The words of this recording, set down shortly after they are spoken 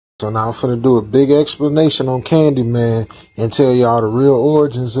So now I'm finna do a big explanation on Candyman and tell y'all the real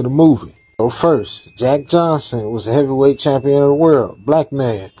origins of the movie. So first, Jack Johnson was a heavyweight champion of the world, black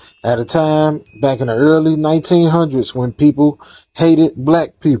man, at a time back in the early 1900s when people hated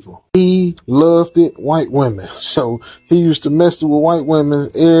black people. He loved it, white women. So he used to mess with white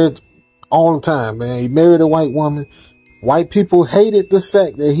women all the time, man. He married a white woman. White people hated the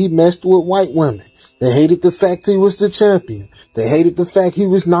fact that he messed with white women. They hated the fact he was the champion. They hated the fact he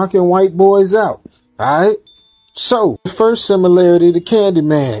was knocking white boys out. All right? So, the first similarity to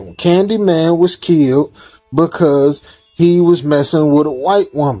Candyman. Candyman was killed because he was messing with a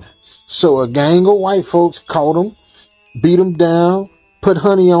white woman. So, a gang of white folks caught him, beat him down, put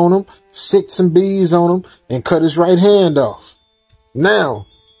honey on him, sicked some bees on him, and cut his right hand off. Now,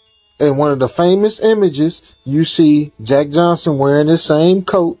 in one of the famous images, you see Jack Johnson wearing the same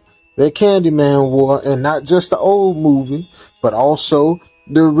coat that Candyman wore, and not just the old movie, but also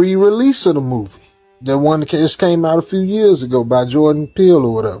the re-release of the movie. The one that just came out a few years ago by Jordan Peele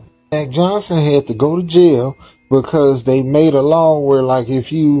or whatever. Jack Johnson had to go to jail because they made a law where, like,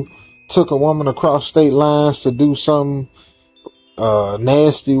 if you took a woman across state lines to do something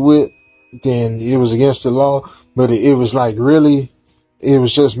nasty with, then it was against the law. But it was like really, it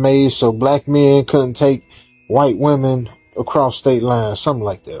was just made so black men couldn't take white women across state lines, something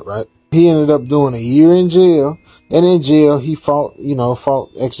like that, right? He ended up doing a year in jail, and in jail he fought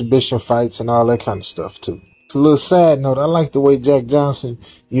exhibition fights and all that kind of stuff too. It's a little side note. I like the way Jack Johnson,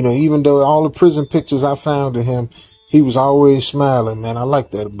 even though all the prison pictures I found of him, he was always smiling, man. I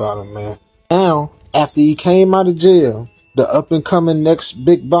like that about him, man. Now, after he came out of jail, the up and coming next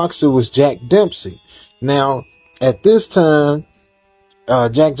big boxer was Jack Dempsey. Now, at this time,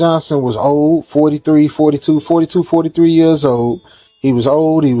 Jack Johnson was old, 43 years old. He was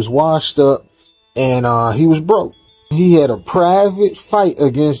old, he was washed up, and he was broke. He had a private fight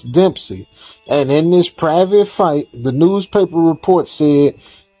against Dempsey. And in this private fight, the newspaper report said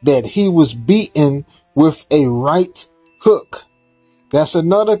that he was beaten with a right hook. That's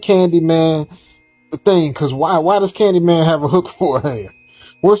another Candyman thing, because why does Candyman have a hook for a hand?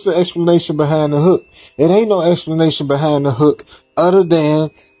 What's the explanation behind the hook? It ain't no explanation behind the hook other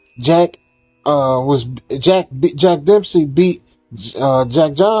than Jack Dempsey beat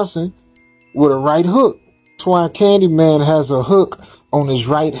Jack Johnson with a right hook. That's why Candyman has a hook on his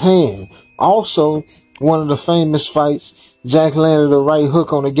right hand. Also, one of the famous fights, Jack landed a right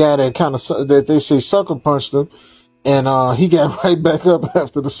hook on a guy that they say sucker punched him, and he got right back up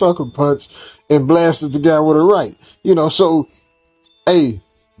after the sucker punch and blasted the guy with a right. So, hey,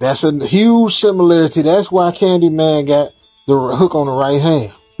 that's a huge similarity. That's why Candyman got the hook on the right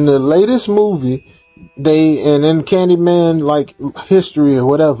hand. In the latest movie, and in Candyman, like, history or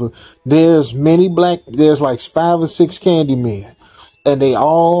whatever, there's like 5 or 6 Candymen. And they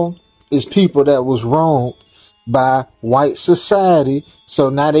all is people that was wronged by white society. So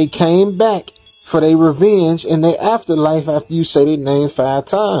now they came back for their revenge in their afterlife after you say their name 5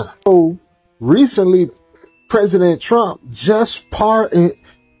 times. So recently, President Trump just pardoned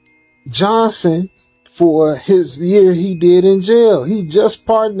Johnson for his year he did in jail. He just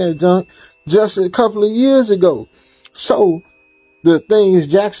pardoned that junk just a couple of years ago. So the thing is,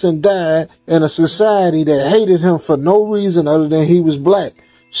 Jackson died in a society that hated him for no reason other than he was black.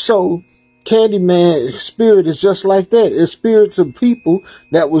 So Candyman spirit is just like that. It's spirits of people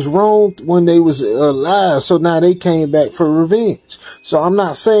that was wronged when they was alive. So now they came back for revenge. So I'm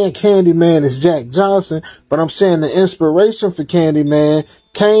not saying Candyman is Jack Johnson, but I'm saying the inspiration for Candyman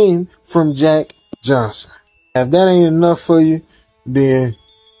came from Jack Johnson. If that ain't enough for you, then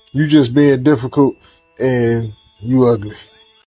you just being difficult and you ugly.